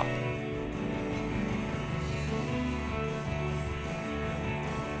top.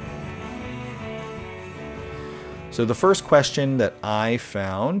 So the first question that I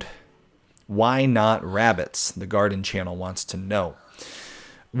found, why not rabbits? The Garden Channel wants to know.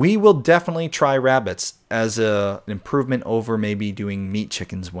 We will definitely try rabbits as an improvement over maybe doing meat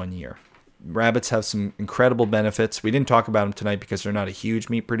chickens one year. Rabbits have some incredible benefits. We didn't talk about them tonight because they're not a huge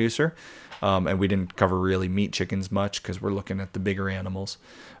meat producer, and we didn't cover really meat chickens much because we're looking at the bigger animals.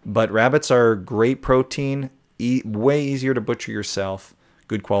 But rabbits are great protein, way easier to butcher yourself,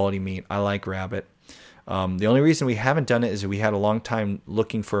 good quality meat. I like rabbit. The only reason we haven't done it is we had a long time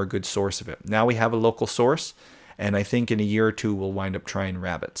looking for a good source of it. Now we have a local source, and I think in a year or two we'll wind up trying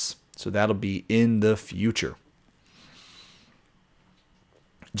rabbits. So that'll be in the future.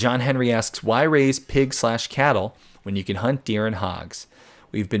 John Henry asks, why raise pigs/cattle when you can hunt deer and hogs?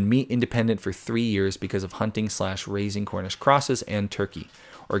 We've been meat independent for 3 years because of hunting / raising Cornish crosses and turkey.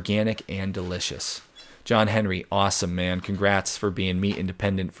 Organic and delicious. John Henry, awesome, man. Congrats for being meat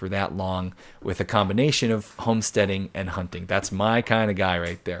independent for that long with a combination of homesteading and hunting. That's my kind of guy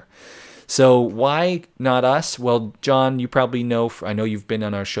right there. So why not us? Well, John, you probably know, I know you've been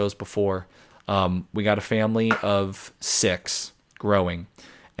on our shows before. We got a family of 6 growing,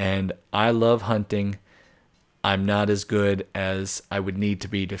 and I love hunting. I'm not as good as I would need to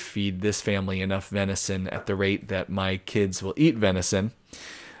be to feed this family enough venison at the rate that my kids will eat venison.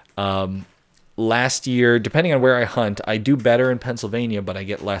 Last year, depending on where I hunt, I do better in Pennsylvania, but I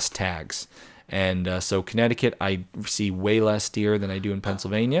get less tags. And so Connecticut, I see way less deer than I do in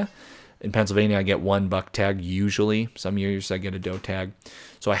Pennsylvania. In Pennsylvania, I get 1 buck tag usually. Some years I get a doe tag.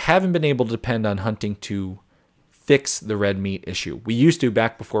 So I haven't been able to depend on hunting to fix the red meat issue. We used to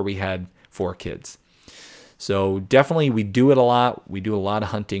back before we had 4 kids. So definitely we do it a lot. We do a lot of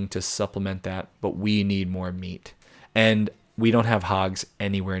hunting to supplement that, but we need more meat. And we don't have hogs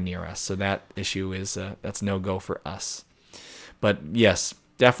anywhere near us. So that issue is, that's no go for us. But yes,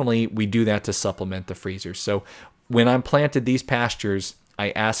 definitely we do that to supplement the freezers. So when I planted these pastures,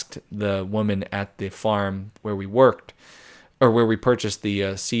 I asked the woman at the farm where we worked, or where we purchased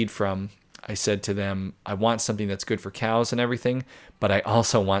the seed from, I said to them, I want something that's good for cows and everything, but I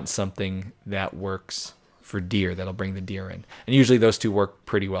also want something that works for deer, that'll bring the deer in. And usually those two work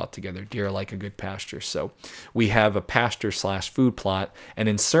pretty well together. Deer like a good pasture. So we have a pasture / food plot, and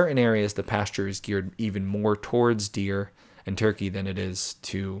in certain areas the pasture is geared even more towards deer and turkey than it is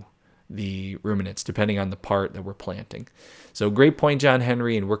to the ruminants, depending on the part that we're planting. So great point, John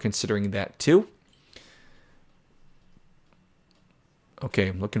Henry, and we're considering that too. Okay,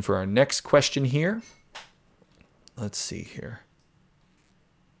 I'm looking for our next question here. Let's see here.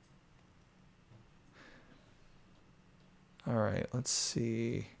 All right, let's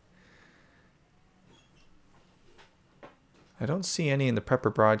see. I don't see any in the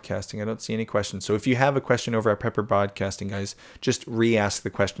Prepper Broadcasting. I don't see any questions. So if you have a question over at Prepper Broadcasting, guys, just re-ask the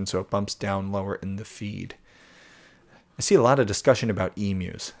question so it bumps down lower in the feed. I see a lot of discussion about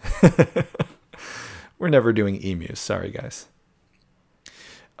emus. We're never doing emus. Sorry, guys.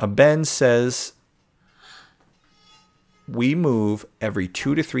 Ben says, we move every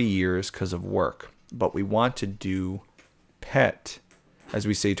 2 to 3 years because of work, but we want to do pet, as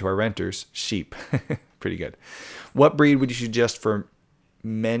we say to our renters, sheep. Pretty good. What breed would you suggest for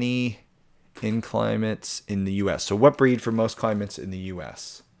many in climates in the U.S.? So what breed for most climates in the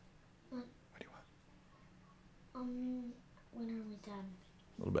U.S.? What do you want? When are we done?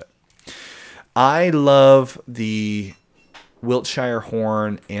 A little bit. I love the Wiltshire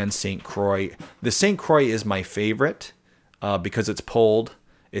Horn and St. Croix. The St. Croix is my favorite because it's polled,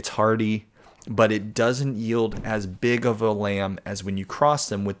 it's hardy, but it doesn't yield as big of a lamb as when you cross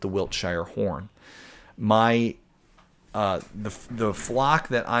them with the Wiltshire Horn. My the flock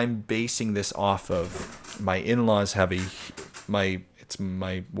that I'm basing this off of, my in-laws have my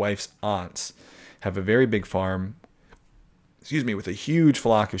wife's aunts have a very big farm, with a huge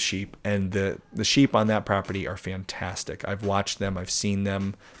flock of sheep, and the sheep on that property are fantastic. I've watched them, I've seen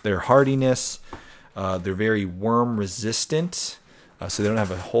them, their hardiness, they're very worm resistant, so they don't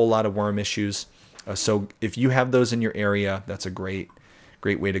have a whole lot of worm issues. So if you have those in your area, that's a great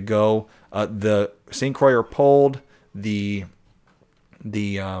way to go. The St. Croix are polled. The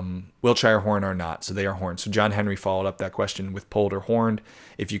Wiltshire Horn are not, so they are horned. So John Henry followed up that question with polled or horned.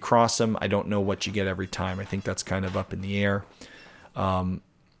 If you cross them, I don't know what you get every time. I think that's kind of up in the air.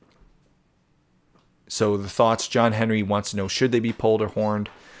 So the thoughts, John Henry wants to know, should they be polled or horned?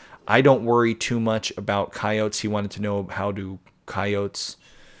 I don't worry too much about coyotes. He wanted to know, how do coyotes,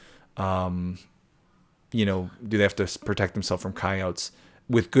 do they have to protect themselves from coyotes?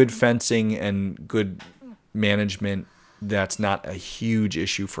 With good fencing and good management, that's not a huge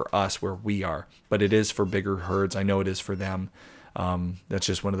issue for us where we are, but it is for bigger herds. I know it is for them. That's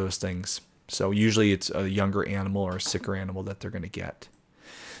just one of those things. So usually it's a younger animal or a sicker animal that they're going to get.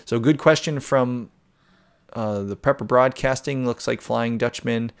 So good question from the Prepper Broadcasting. Looks like Flying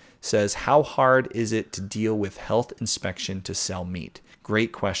Dutchman says, how hard is it to deal with health inspection to sell meat?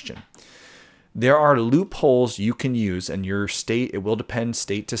 Great question. There are loopholes you can use, and your state, it will depend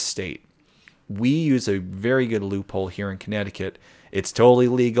state to state. We use a very good loophole here in Connecticut. It's totally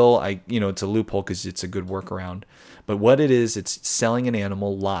legal. It's a loophole because it's a good workaround. But what it is, it's selling an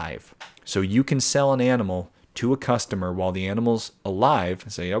animal live. So you can sell an animal to a customer while the animal's alive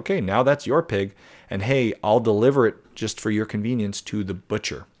and say, okay, now that's your pig. And hey, I'll deliver it just for your convenience to the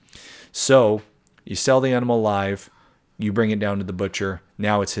butcher. So you sell the animal live, you bring it down to the butcher,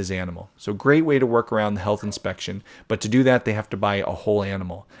 now it's his animal. So great way to work around the health inspection. But to do that, they have to buy a whole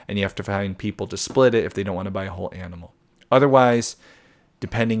animal, and you have to find people to split it if they don't want to buy a whole animal. Otherwise,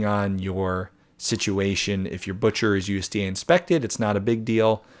 depending on your situation, if your butcher is USDA inspected, it's not a big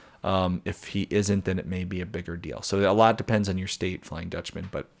deal. If he isn't, then it may be a bigger deal. So a lot depends on your state, Flying Dutchman,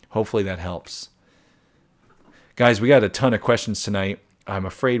 but hopefully that helps. Guys, we got a ton of questions tonight. I'm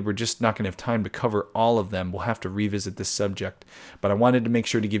afraid we're just not going to have time to cover all of them. We'll have to revisit this subject, but I wanted to make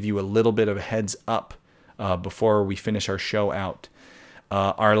sure to give you a little bit of a heads up before we finish our show out.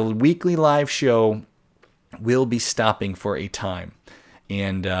 Our weekly live show will be stopping for a time,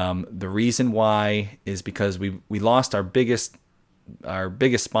 and the reason why is because we lost our biggest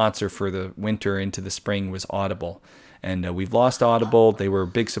sponsor for the winter into the spring was Audible. And we've lost Audible. They were a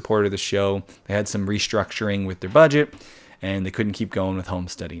big supporter of the show. They had some restructuring with their budget, and they couldn't keep going with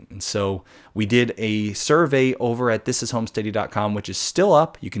Homesteady. And so we did a survey over at thisishomesteady.com, which is still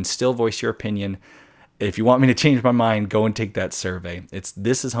up. You can still voice your opinion. If you want me to change my mind, go and take that survey. It's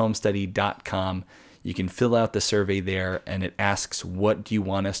thisishomesteady.com. You can fill out the survey there, and it asks, what do you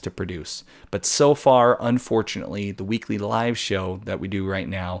want us to produce? But so far, unfortunately, the weekly live show that we do right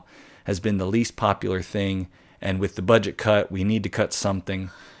now has been the least popular thing. And with the budget cut, we need to cut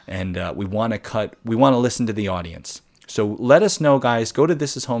something, and we want to listen to the audience. So let us know, guys. Go to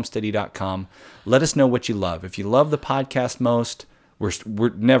thisishomesteady.com. Let us know what you love. If you love the podcast most,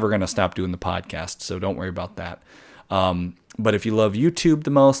 we're never going to stop doing the podcast, so don't worry about that. But if you love YouTube the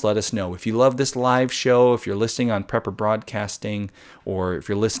most, let us know. If you love this live show, if you're listening on Prepper Broadcasting, or if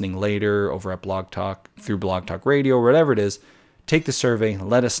you're listening later over at Blog Talk, through Blog Talk Radio, or whatever it is, take the survey.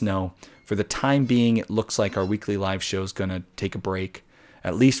 Let us know. For the time being, it looks like our weekly live show is going to take a break,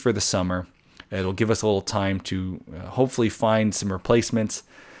 at least for the summer. It'll give us a little time to hopefully find some replacements.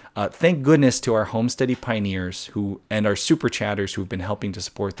 Thank goodness to our Homesteady pioneers and our super chatters who've been helping to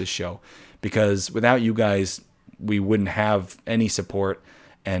support this show, because without you guys, we wouldn't have any support,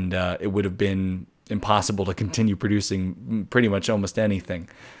 and it would have been impossible to continue producing pretty much almost anything.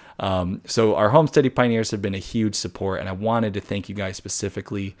 So our Homesteady pioneers have been a huge support, and I wanted to thank you guys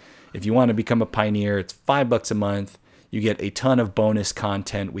specifically. If you want to become a pioneer, it's $5 a month. You get a ton of bonus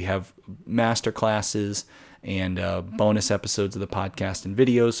content. We have master classes and bonus episodes of the podcast and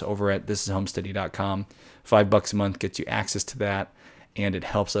videos over at thisishomesteady.com. $5 a month gets you access to that, and it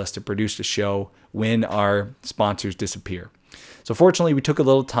helps us to produce the show when our sponsors disappear. So fortunately, we took a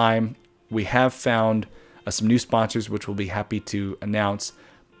little time. We have found some new sponsors, which we'll be happy to announce,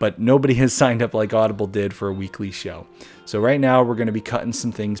 but nobody has signed up like Audible did for a weekly show. So right now, we're going to be cutting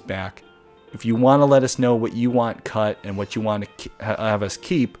some things back. If you want to let us know what you want cut and what you want to have us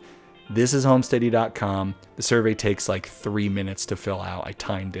keep, thisishomesteady.com. The survey takes like 3 minutes to fill out. I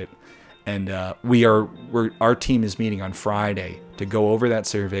timed it. And our team is meeting on Friday to go over that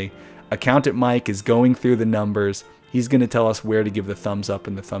survey. Accountant Mike is going through the numbers. He's going to tell us where to give the thumbs up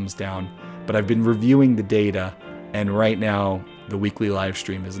and the thumbs down. But I've been reviewing the data, and right now the weekly live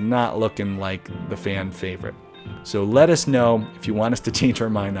stream is not looking like the fan favorite. So let us know if you want us to change our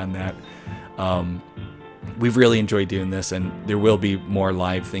mind on that. We've really enjoyed doing this, and there will be more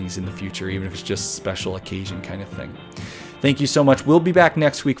live things in the future, even if it's just special occasion kind of thing. Thank you so much. We'll be back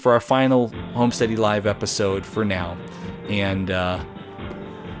next week for our final Homesteady Live episode for now. And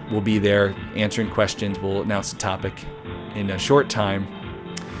we'll be there answering questions. We'll announce the topic in a short time.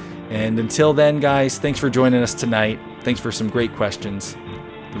 And until then, guys, thanks for joining us tonight. Thanks for some great questions.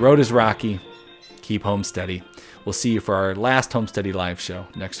 The road is rocky. Keep homesteady. We'll see you for our last Homesteady Live show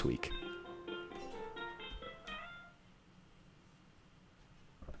next week.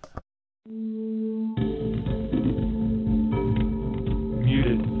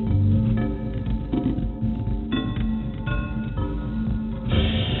 Muted.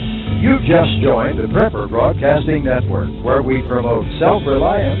 You've just joined the Prepper Broadcasting Network, where we promote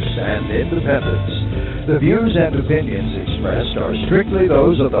self-reliance and independence. The views and opinions expressed are strictly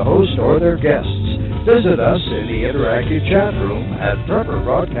those of the host or their guests. Visit us in the interactive chat room at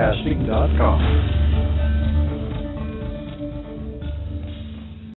prepperbroadcasting.com.